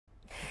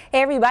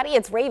Hey everybody,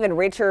 it's Raven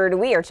Richard.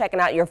 We are checking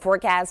out your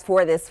forecast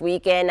for this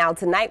weekend. Now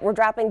tonight we're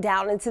dropping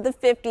down into the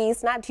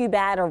 50s, not too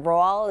bad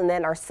overall. And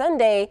then our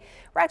Sunday,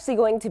 we're actually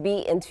going to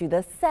be into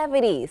the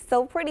 70s.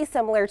 So pretty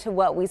similar to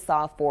what we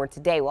saw for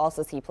today. We'll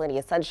also see plenty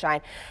of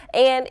sunshine.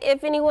 And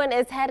if anyone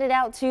is headed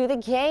out to the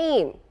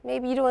game,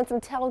 maybe you're doing some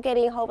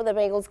tailgating, hoping the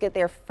Bengals get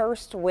their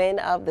first win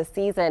of the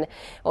season.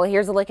 Well,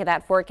 here's a look at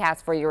that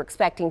forecast for you. We're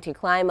expecting to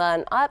climb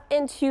on up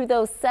into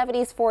those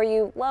 70s for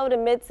you, low to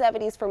mid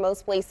 70s for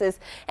most places.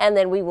 And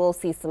then we will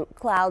see some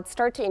clouds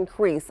start to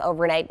increase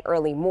overnight and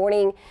early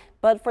morning.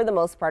 But for the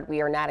most part, we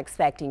are not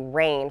expecting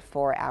rain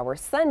for our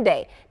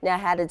Sunday. Now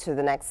headed to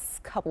the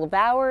next couple of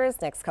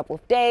hours, next couple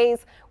of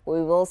days,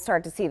 we will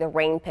start to see the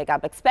rain pick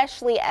up,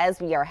 especially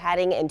as we are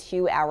heading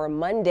into our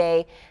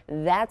Monday.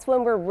 That's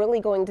when we're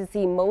really going to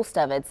see most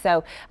of it.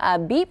 So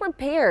be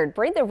prepared.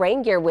 Bring the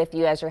rain gear with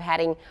you as you're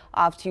heading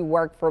off to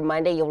work for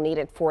Monday. You'll need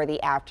it for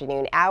the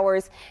afternoon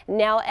hours.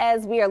 Now,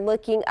 as we are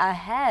looking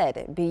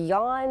ahead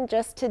beyond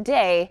just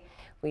today,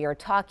 we are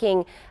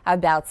talking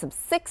about some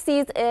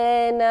 60s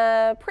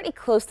and pretty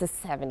close to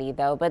 70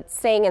 though, but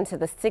staying into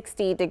the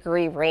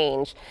 60-degree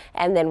range.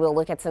 And then we'll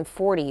look at some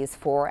 40s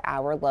for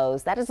our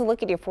lows. That is a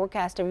look at your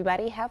forecast,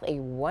 everybody. Have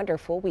a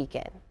wonderful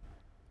weekend.